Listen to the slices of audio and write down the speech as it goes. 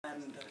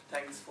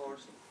thanks for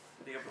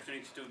the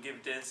opportunity to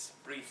give this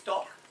brief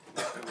talk.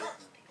 I will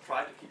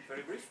try to keep it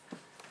very brief.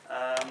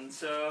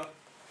 So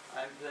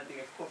I'm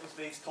presenting a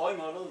corpus-based toy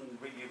model, and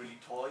really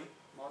toy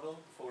model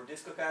for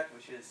DisCoCat,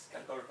 which is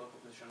categorical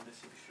compositional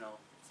distributional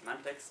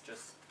semantics,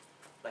 just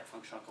like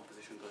functional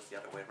composition goes the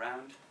other way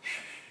around.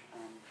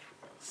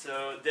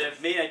 So the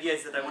main idea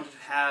is that I wanted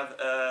to have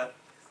a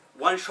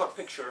one-shot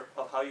picture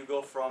of how you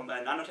go from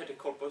an annotated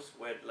corpus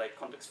with like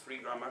context-free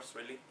grammars,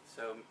 really.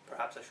 So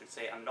perhaps I should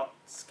say I'm not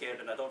scared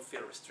and I don't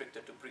feel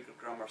restricted to pre-good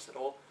grammars at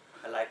all.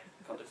 I like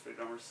context-free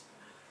grammars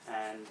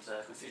and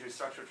constituent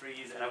structure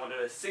trees, and I wanted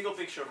a single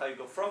picture of how you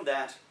go from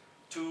that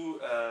to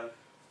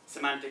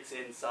semantics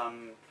in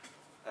some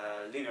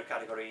linear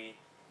category,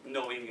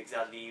 knowing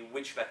exactly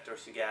which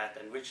vectors you get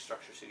and which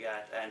structures you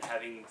get, and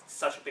having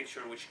such a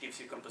picture which gives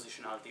you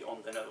compositionality on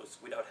the nose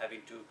without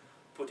having to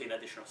put in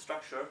additional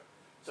structure.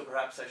 So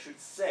perhaps I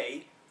should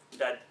say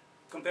that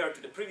compared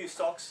to the previous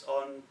talks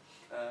on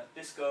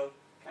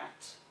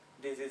DisCoCat,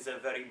 this is a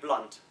very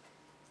blunt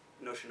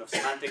notion of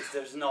semantics.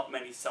 There's not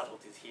many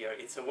subtleties here.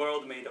 It's a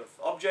world made of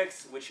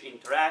objects which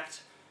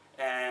interact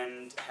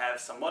and have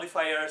some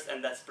modifiers,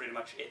 and that's pretty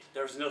much it.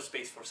 There's no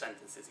space for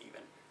sentences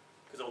even,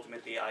 because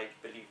ultimately I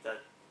believe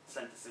that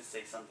sentences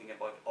say something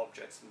about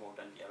objects more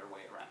than the other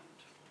way around.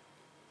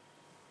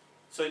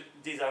 So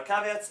these are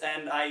caveats,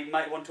 and I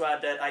might want to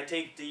add that I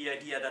take the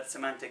idea that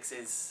semantics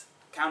is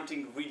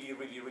counting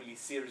really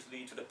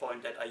seriously, to the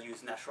point that I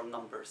use natural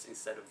numbers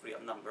instead of real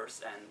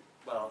numbers, and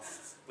well,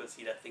 we'll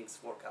see that things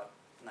work out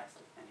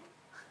nicely anyway.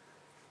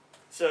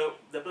 So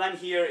the plan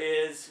here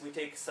is we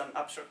take some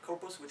abstract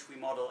corpus which we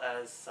model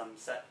as some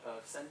set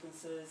of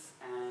sentences,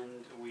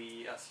 and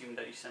we assume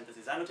that each sentence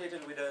is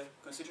annotated with a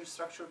constituent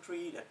structure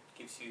tree that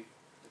gives you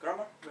the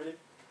grammar, really.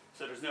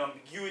 So there's no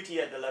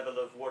ambiguity at the level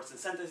of words and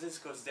sentences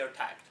because they're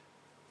tagged.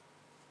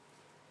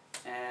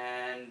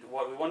 And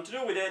what we want to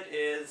do with it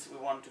is we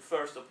want to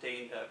first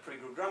obtain a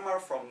pre-good grammar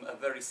from a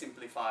very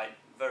simplified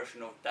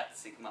version of that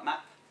sigma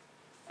map,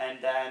 and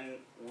then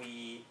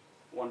we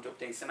want to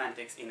obtain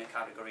semantics in a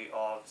category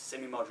of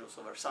semimodules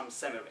over some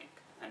semiring.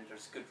 And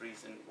there's good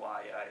reason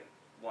why I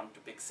want to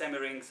pick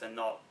semirings and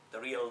not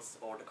the reals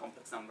or the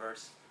complex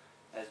numbers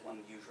as one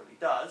usually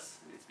does.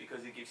 It's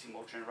because it gives you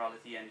more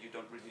generality and you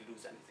don't really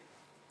lose anything.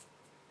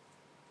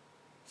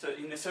 So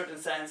in a certain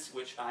sense,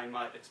 which I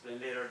might explain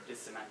later, these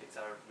semantics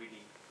are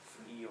really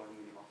free or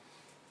minimal.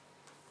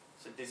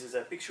 So this is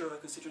a picture of a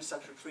constituent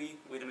structure tree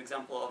with an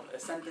example of a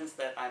sentence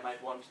that I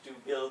might want to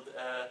build,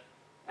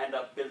 end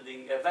up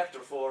building a vector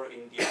for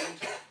in the end.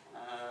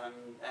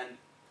 And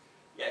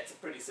yeah, it's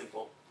pretty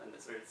simple. And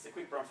it's a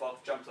quick brown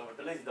fox jumps over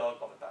the lazy dog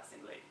of a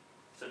passing lady.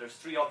 So there's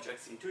three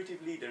objects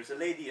intuitively. There's a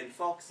lady and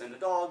fox and a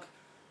dog,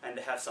 and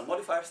they have some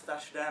modifiers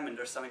attached to them, and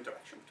there's some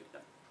interaction between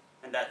them.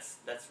 And that's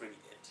really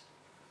it.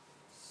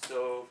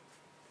 So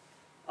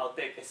I'll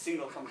take a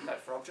single common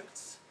type for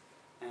objects,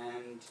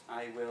 and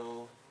I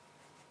will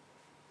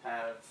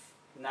have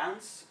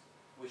nouns,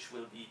 which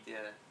will be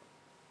the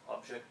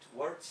object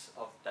words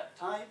of that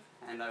type,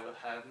 and I will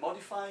have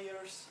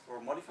modifiers or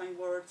modifying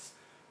words,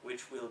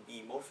 which will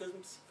be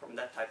morphisms from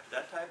that type to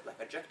that type, like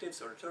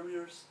adjectives or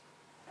determiners,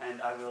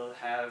 and I will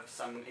have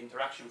some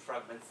interaction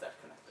fragments that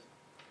connect them.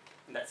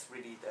 And that's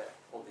really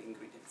all the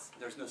ingredients.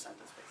 There's no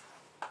sentence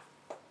based.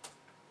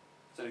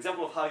 So an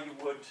example of how you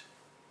would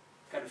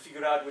kind of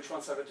figure out which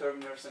ones are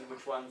determiners and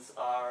which ones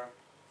are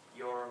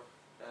your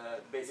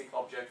basic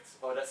objects.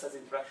 Oh, that says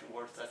interaction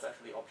words, that's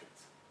actually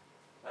objects.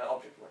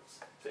 Object words.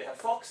 So you have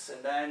fox,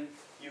 and then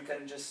you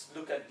can just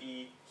look at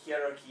the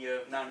hierarchy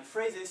of noun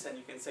phrases, and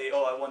you can say,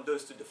 oh, I want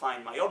those to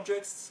define my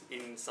objects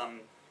in some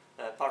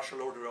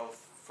partial order of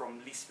from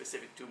least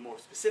specific to more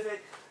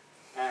specific,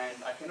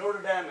 and I can order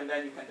them, and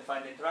then you can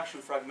define the interaction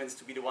fragments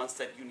to be the ones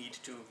that you need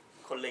to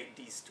collate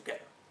these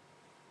together.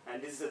 And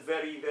this is a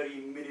very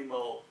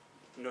minimal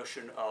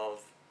notion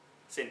of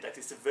syntax.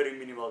 It's a very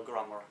minimal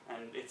grammar,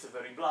 and it's a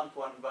very blunt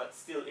one, but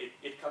still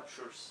it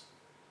captures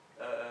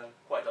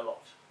quite a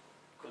lot,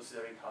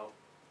 considering how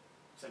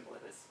simple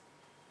it is.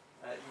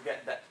 You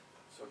get that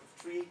sort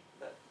of tree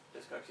that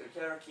describes your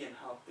hierarchy and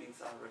how things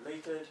are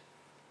related,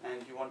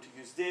 and you want to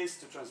use this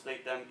to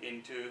translate them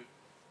into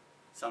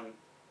some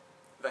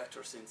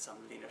vectors in some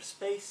linear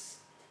space.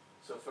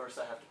 So first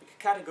I have to pick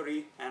a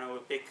category, and I will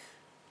pick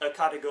a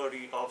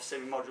category of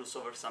semimodules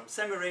over some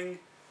semiring,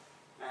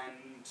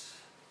 and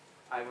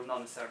I will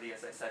not necessarily,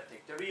 as I said,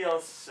 take the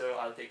reals, so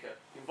I'll take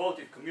a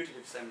involutive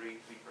commutative semiring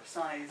to be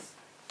precise,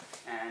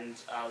 and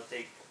I'll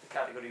take the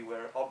category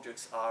where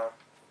objects are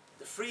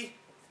the free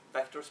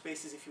vector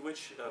spaces, if you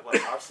wish,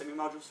 well,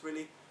 R-semimodules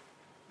really,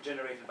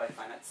 generated by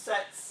finite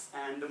sets,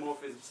 and the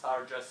morphisms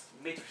are just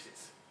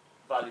matrices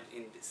valid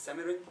in this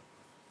semiring.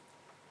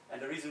 And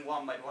the reason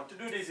one might want to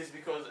do this is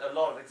because a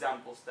lot of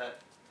examples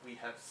that we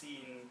have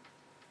seen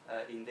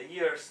in the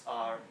years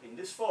are in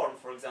this form.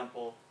 For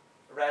example,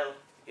 rel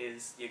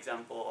is the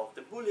example of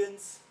the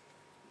booleans,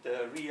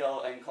 the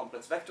real and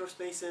complex vector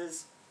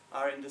spaces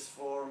are in this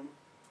form,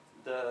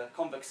 the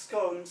convex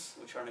cones,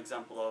 which are an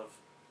example of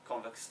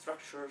convex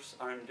structures,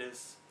 are in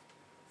this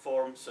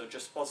form, so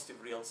just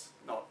positive reals,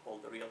 not all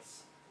the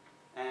reals.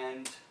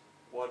 And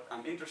what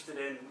I'm interested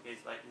in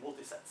is like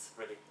multisets,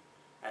 really,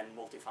 and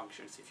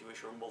multifunctions, if you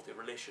wish, or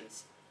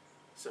multi-relations.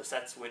 So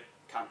sets with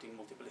counting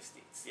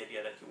multiplicity. It's the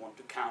idea that you want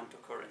to count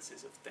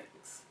occurrences of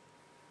things.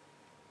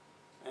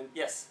 And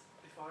yes?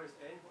 If R is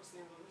n, what's the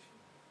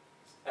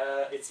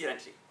involution? It's the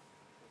identity,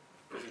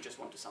 because you just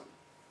want to sum them.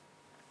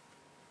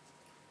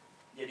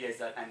 The idea is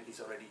that n is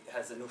already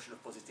has a notion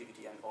of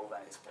positivity, and all of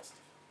n is positive.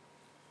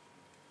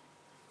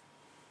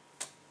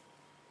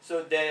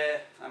 So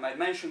there, I might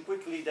mention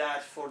quickly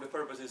that for the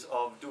purposes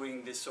of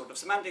doing this sort of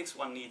semantics,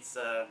 one needs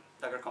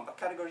Dagger compact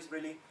categories,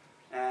 really.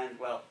 And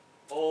well,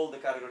 all the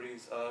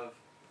categories of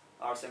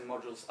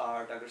R-semimodules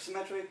are Dagger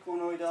symmetric,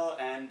 monoidal,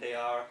 and they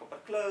are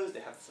compact closed. They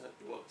have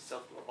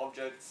self-dual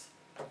objects,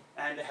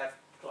 and they have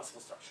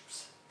classical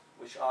structures,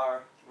 which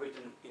are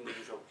written in the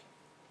usual way.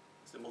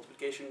 It's the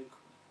multiplication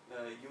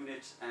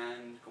unit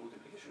and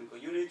commultiplication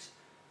co-unit,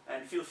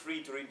 and feel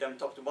free to read them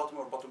top to bottom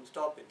or bottom to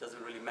top. It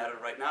doesn't really matter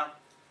right now,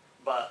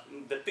 but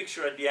the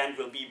picture at the end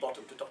will be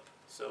bottom to top.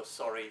 So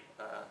sorry,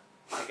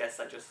 I guess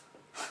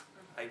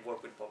I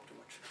work with Bob too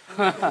much.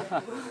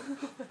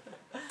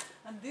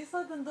 And this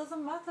then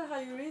doesn't matter how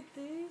you read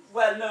these?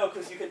 Well, no,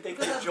 because you can take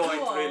the joint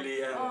dual.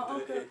 really, and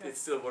Okay. it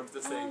still works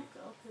the same.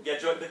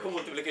 Okay. Yeah, the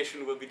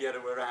co-multiplication will be the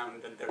other way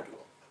around, and they're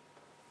dual.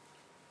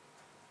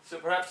 So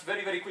perhaps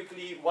very, very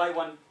quickly, why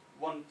one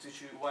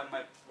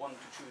might want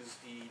to choose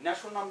the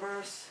natural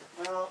numbers?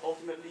 Well,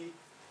 ultimately,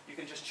 you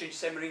can just change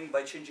semiring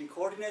by changing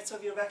coordinates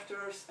of your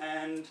vectors,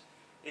 and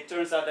it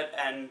turns out that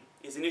n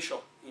is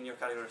initial in your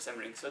category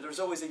semiring. So there's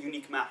always a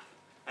unique map,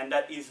 and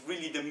that is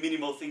really the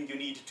minimal thing you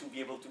need to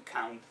be able to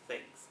count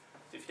things.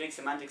 So if you take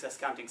semantics as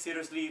counting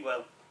seriously,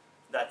 well,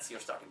 that's your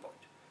starting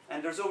point.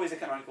 And there's always a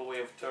canonical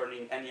way of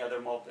turning any other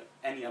model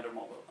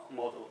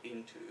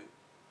into,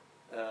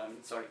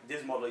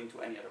 this model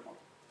into any other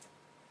model.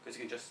 Because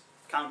you can just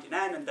count in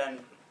n and then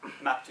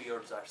map to your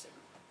desired semiring.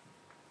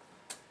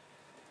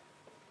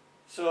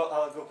 So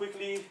I'll go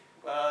quickly.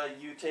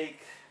 You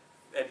take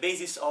a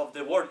basis of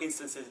the word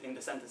instances in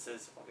the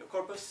sentences of your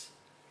corpus.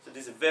 So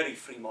this is a very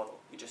free model.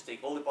 You just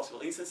take all the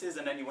possible instances,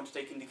 and then you want to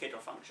take indicator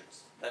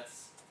functions.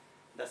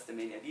 That's the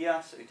main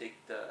idea. So you take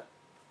the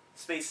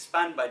space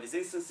spanned by these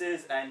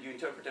instances, and you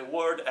interpret a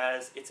word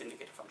as its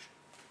indicator function.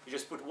 You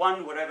just put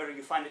 1 wherever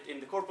you find it in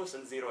the corpus,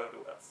 and 0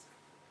 everywhere else.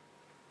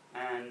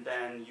 And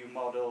then you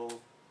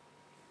model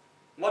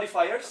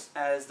modifiers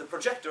as the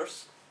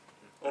projectors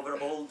over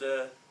all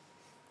the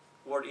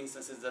word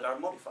instances that are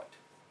modified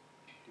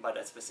by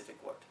that specific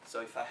word.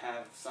 So if I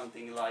have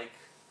something like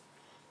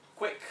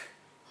quick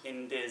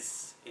in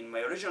my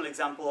original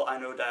example, I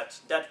know that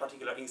that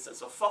particular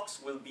instance of fox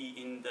will be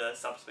in the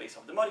subspace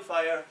of the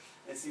modifier,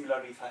 and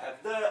similarly if I have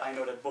I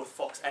know that both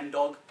fox and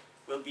dog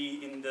will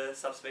be in the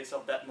subspace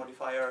of that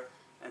modifier,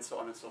 and so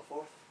on and so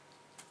forth.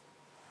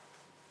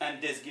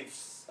 And this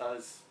gives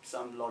us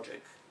some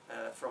logic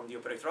from the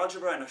operator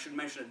algebra, and I should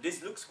mention that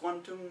this looks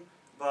quantum,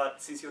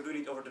 but since you're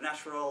doing it over the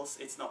naturals,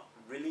 it's not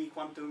really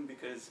quantum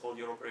because all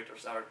your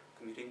operators are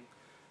commuting.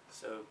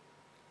 So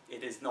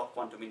it is not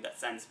quantum in that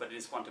sense, but it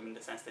is quantum in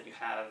the sense that you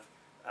have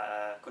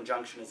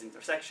conjunction as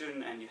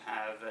intersection, and you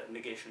have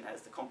negation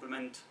as the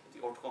complement,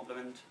 the ortho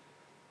complement.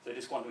 So it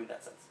is quantum in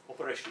that sense,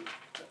 operational,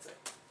 let's say.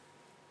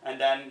 And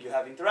then you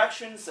have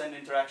interactions, and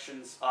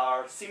interactions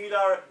are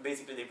similar.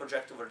 Basically, they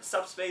project over the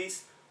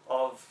subspace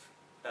of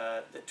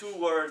the two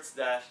words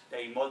that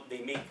they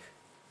make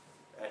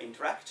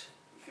interact,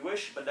 if you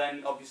wish, but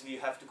then obviously you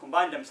have to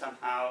combine them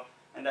somehow,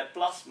 and that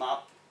plus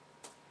map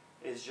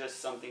is just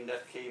something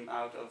that came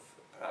out of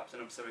perhaps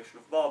an observation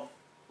of Bob,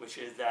 which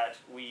is that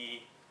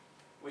we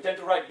tend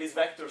to write these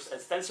vectors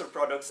as tensor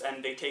products,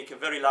 and they take a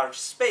very large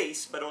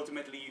space, but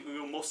ultimately we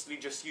will mostly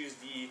just use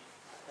the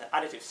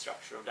additive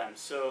structure of them.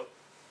 So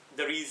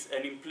there is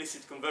an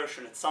implicit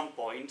conversion at some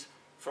point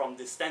from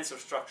this tensor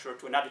structure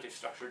to an additive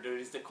structure. There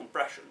is the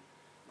compression.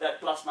 That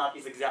plus map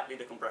is exactly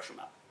the compression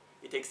map.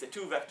 It takes the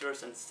two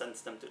vectors and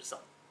sends them to the sum,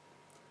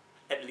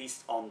 at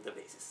least on the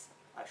basis,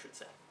 I should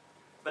say.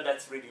 But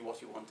that's really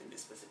what you want in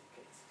this specific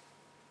case.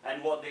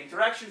 And what the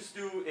interactions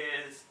do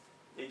is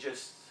they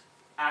just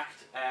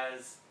act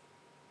as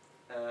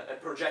a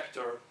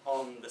projector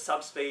on the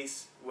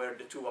subspace where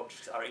the two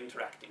objects are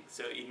interacting.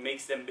 So it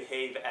makes them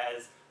behave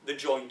as the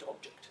joint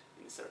object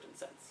in a certain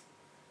sense.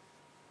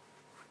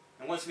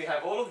 And once we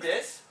have all of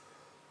this,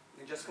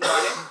 we just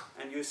combine it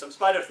and use some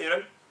spider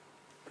theorem.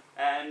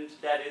 And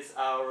that is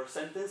our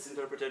sentence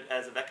interpreted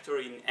as a vector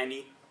in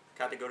any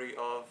category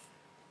of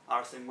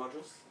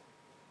R-semimodules.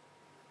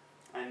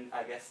 And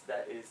I guess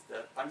that is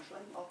the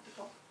punchline of the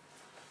talk.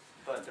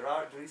 But there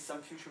is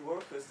some future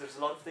work, because there's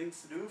a lot of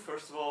things to do.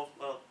 First of all,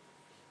 well,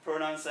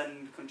 pronouns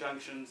and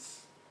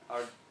conjunctions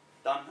are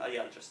done.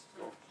 Yeah, I'll just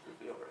go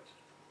quickly over it.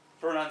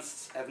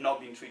 Pronouns have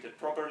not been treated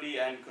properly,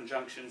 and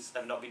conjunctions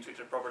have not been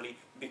treated properly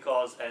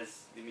because,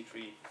 as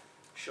Dimitri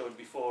showed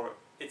before,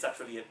 it's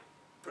actually a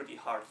pretty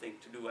hard thing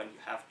to do, and you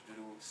have to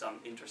do some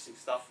interesting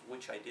stuff,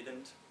 which I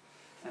didn't,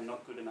 and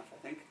not good enough, I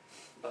think.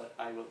 But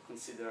I will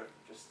consider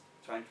just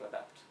trying to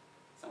adapt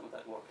some of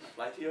that work can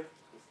apply to you.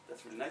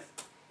 That's really nice.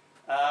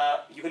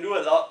 You can do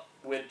a lot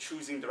with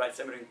choosing the right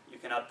semiring. You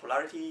can add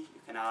polarity,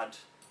 you can add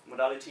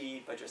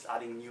modality by just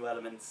adding new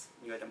elements,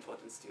 new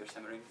idempotents to your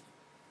semiring.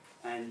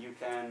 And you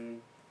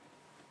can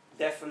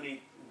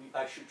definitely,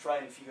 I should try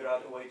and figure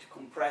out a way to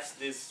compress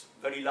this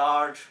very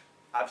large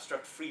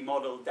abstract free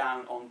model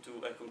down onto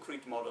a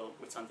concrete model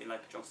with something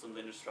like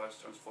Johnston-Linder-Strauss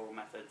transform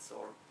methods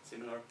or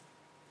similar.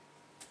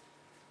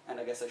 And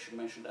I guess I should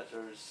mention that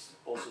there's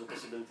also the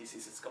possibility,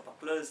 since it's kappa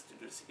plus, to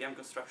do the CPM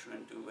construction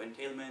and do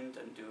entailment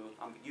and do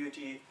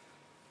ambiguity.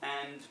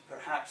 And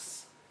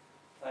perhaps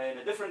in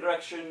a different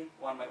direction,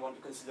 one might want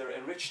to consider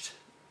enriched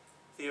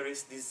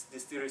theories. These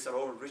theories are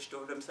all enriched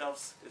over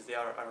themselves because they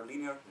are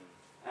linear.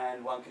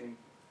 And one can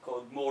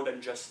code more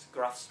than just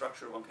graph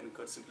structure, one can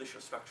code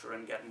simplicial structure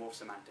and get more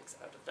semantics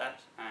out of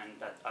that. And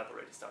that I've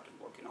already started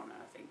working on, and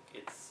I think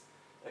it's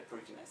a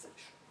pretty nice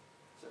edge.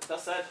 So that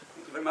said,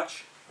 thank you very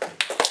much.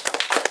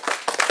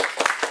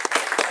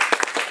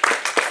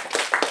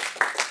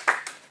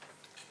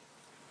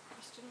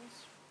 Questions?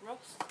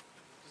 Ross?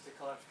 Just a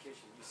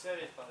clarification. You said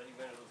it, but you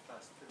went a little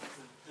fast.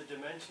 The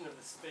dimension of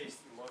the space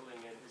that you're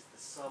modeling in is the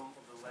sum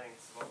of the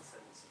lengths of all the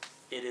sentences.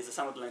 It is a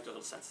sum of the length of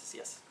all the sentences,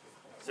 yes.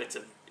 So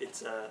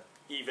it's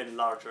even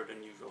larger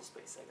than usual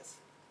space, I guess.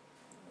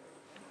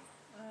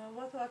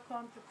 What are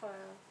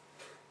quantifiers?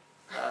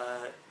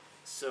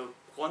 So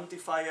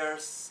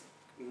quantifiers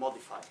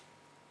modify.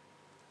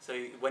 So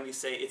when you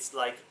say it's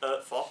like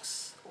a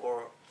fox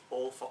or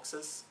all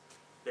foxes,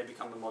 they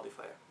become a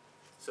modifier.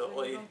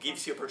 So it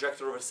gives you a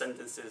projector over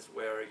sentences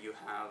where you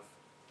have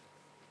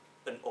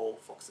an all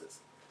foxes.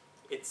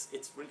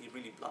 It's really,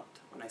 really blunt.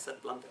 When I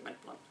said blunt, I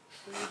meant blunt.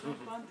 So you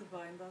don't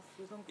quantify in that?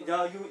 You don't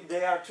No,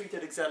 they are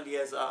treated exactly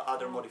as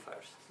other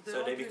modifiers.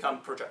 So they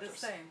become projectors. The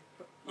same?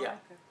 Yeah.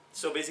 Okay.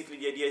 So basically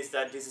the idea is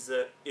that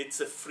it's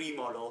a free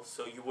model,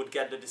 so you would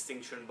get the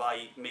distinction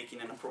by making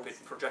an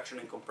appropriate projection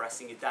and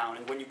compressing it down.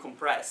 And when you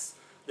compress,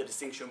 the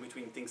distinction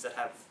between things that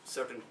have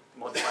certain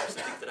modifiers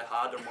and things that have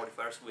other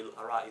modifiers will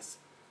arise.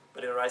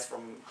 But it arises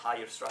from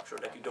higher structure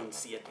that you don't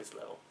see at this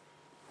level.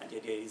 And the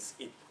idea is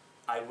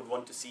I would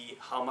want to see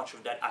how much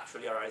of that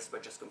actually arises by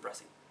just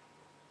compressing.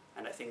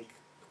 And I think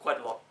quite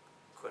a lot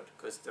could,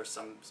 because there's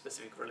some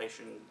specific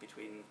relation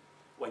between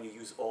when you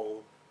use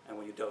all and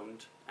when you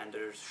don't, and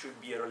there should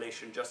be a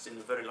relation just in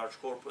a very large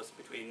corpus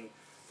between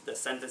the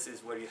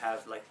sentences where you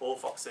have like all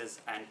foxes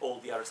and all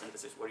the other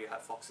sentences where you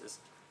have foxes,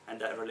 and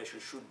that relation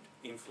should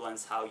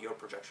influence how your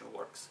projection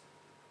works.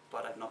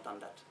 But I've not done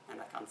that,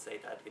 and I can't say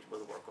that it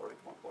will work or it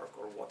won't work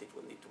or what it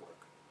will need to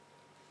work.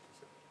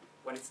 So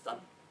when it's done,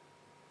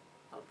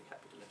 I'll be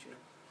happy to let you know.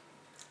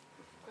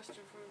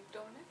 Question from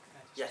Dominic?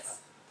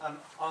 Yes.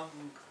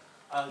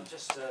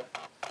 Just a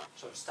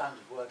sort of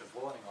standard word of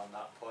warning on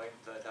that point,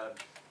 that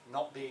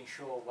not being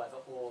sure whether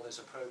all is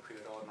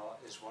appropriate or not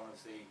is one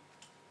of the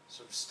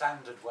sort of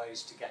standard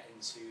ways to get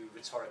into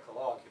rhetorical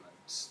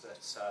arguments.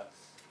 That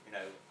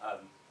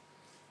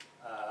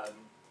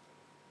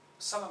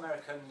some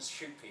Americans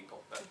shoot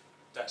people, but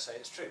let's say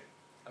it's true.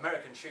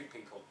 Americans shoot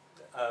people.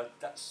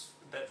 That's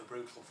a bit of a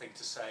brutal thing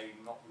to say,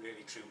 not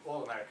really true.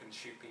 All Americans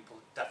shoot people,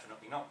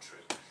 definitely not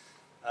true.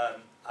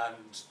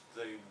 And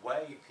the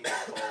way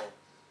people,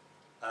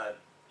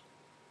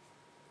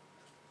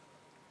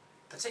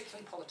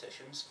 particularly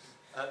politicians,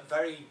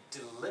 very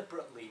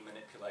deliberately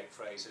manipulate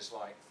phrases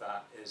like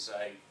that is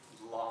a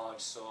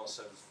large source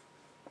of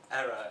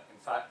error. In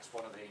fact,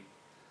 one of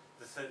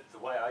the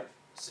way I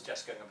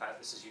suggest going about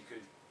this is you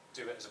could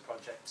do it as a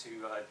project to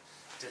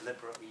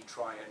deliberately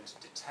try and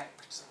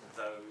detect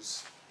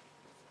those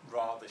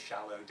rather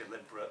shallow,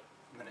 deliberate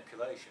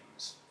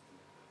manipulations.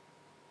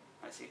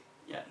 I see.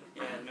 Yeah.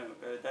 No.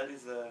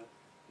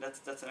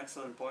 That's an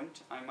excellent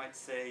point. I might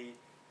say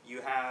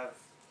you have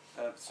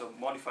so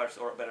modifiers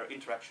or a better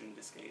interaction in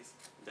this case.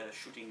 The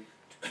shooting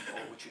to people,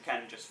 which you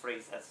can just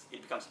phrase as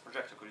it becomes a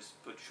projector, because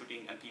you put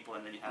shooting and people,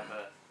 and then you have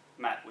a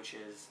map which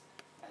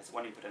has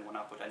one input and one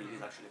output, and it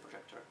is actually a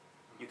projector.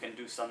 You can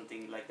do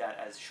something like that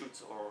as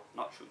shoots or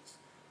not shoots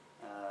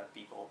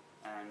people,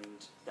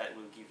 and that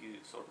will give you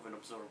sort of an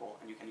observable,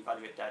 and you can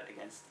evaluate that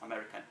against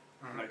American.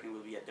 American will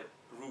be at the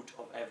root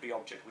of every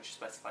object which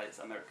specifies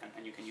American,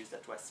 and you can use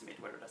that to estimate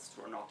whether that's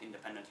true or not,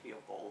 independently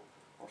of all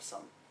or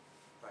some.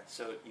 Right.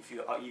 So if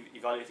you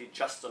evaluate it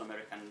just on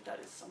American, that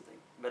is something.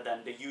 But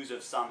then the use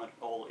of some and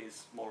all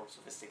is more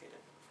sophisticated,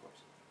 of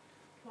course.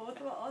 Well, what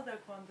about other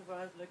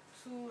quantifiers, like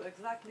 2,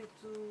 exactly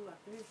 2, at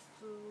least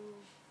 2,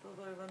 those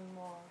are even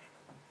more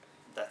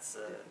That's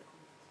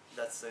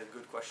a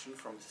good question.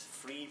 From a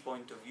free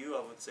point of view,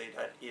 I would say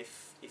that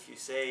if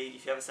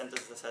you have a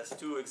sentence that says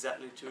 2,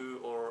 exactly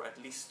 2, or at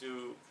least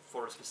 2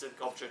 for a specific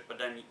object, but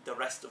then the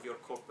rest of your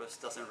corpus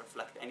doesn't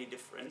reflect any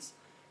difference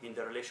in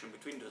the relation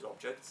between those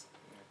objects,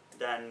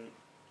 then,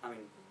 I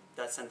mean,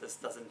 that sentence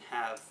doesn't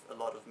have a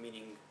lot of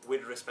meaning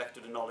with respect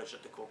to the knowledge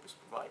that the corpus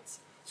provides.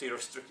 So you're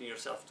restricting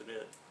yourself to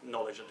the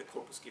knowledge that the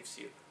corpus gives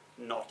you,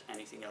 not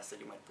anything else that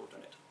you might put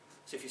on it.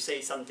 So if you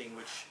say something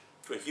which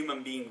to a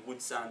human being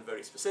would sound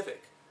very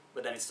specific,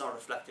 but then it's not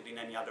reflected in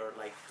any other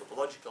like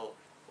topological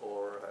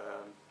or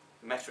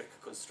metric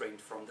constraint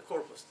from the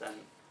corpus, then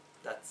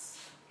that's...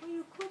 Well,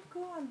 you could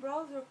go and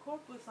browse your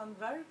corpus and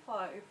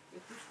verify if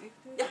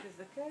Yeah. it is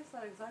the case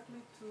that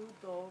exactly two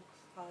dogs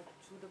had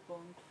chewed a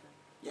bone today.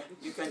 Yeah,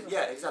 You you could can, do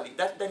yeah, that. exactly.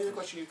 That is a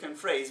question you can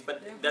phrase,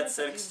 but The that's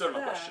an information is external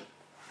there. question.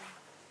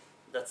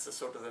 That's a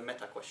sort of a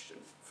meta question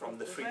from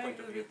the free point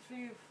of The way view. you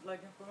retrieve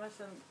like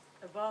information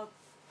about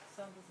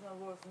sentences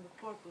and words in the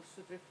corpus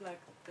should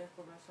reflect the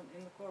information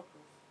in the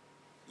corpus.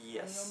 And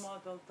your Yes.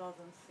 model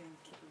doesn't seem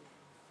to do.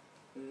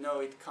 No,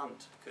 it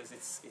can't, because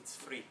it's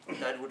free.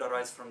 That would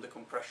arise from the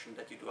compression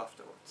that you do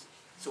afterwards.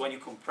 So when you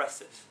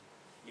compress it,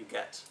 you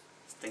get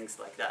things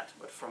like that.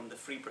 But from the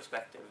free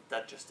perspective,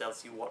 that just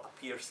tells you what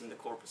appears in the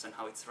corpus and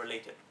how it's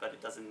related, but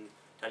it doesn't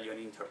tell you an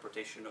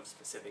interpretation of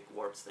specific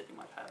words that you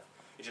might have.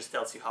 It just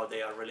tells you how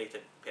they are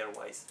related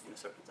pairwise in a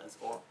certain sense,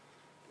 or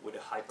with a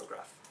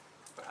hypergraph,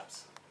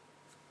 perhaps.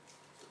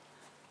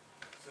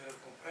 So the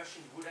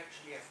compression would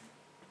actually have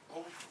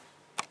content.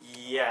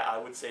 Yeah, I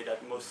would say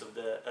that most of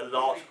the, a lot.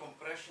 Normally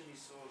compression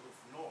is sort of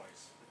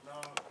noise, but now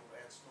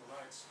adds no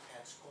lights,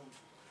 adds content.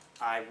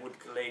 I would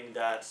claim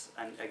that,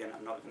 and again,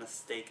 I'm not going to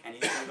stake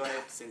anything on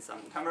it since I'm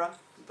on camera,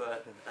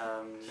 but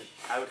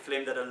I would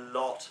claim that a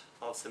lot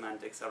of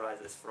semantics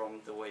arises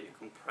from the way you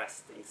compress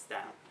things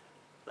down.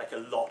 Like a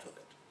lot of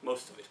it,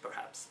 most of it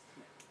perhaps.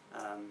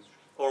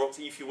 Or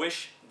if you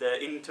wish,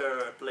 the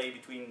interplay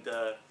between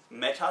the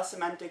meta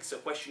semantics, so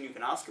question you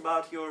can ask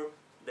about your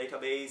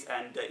database,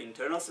 and the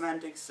internal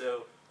semantics,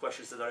 so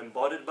questions that are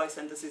embodied by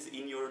sentences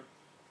in your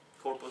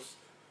corpus,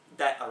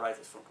 that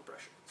arises from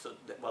compression. So,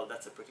 well,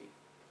 that's a pretty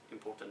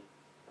important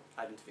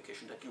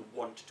identification that you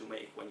want to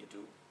make when you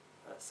do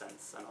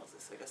sense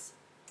analysis, I guess.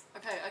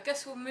 Okay, I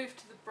guess we'll move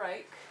to the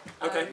break. Okay.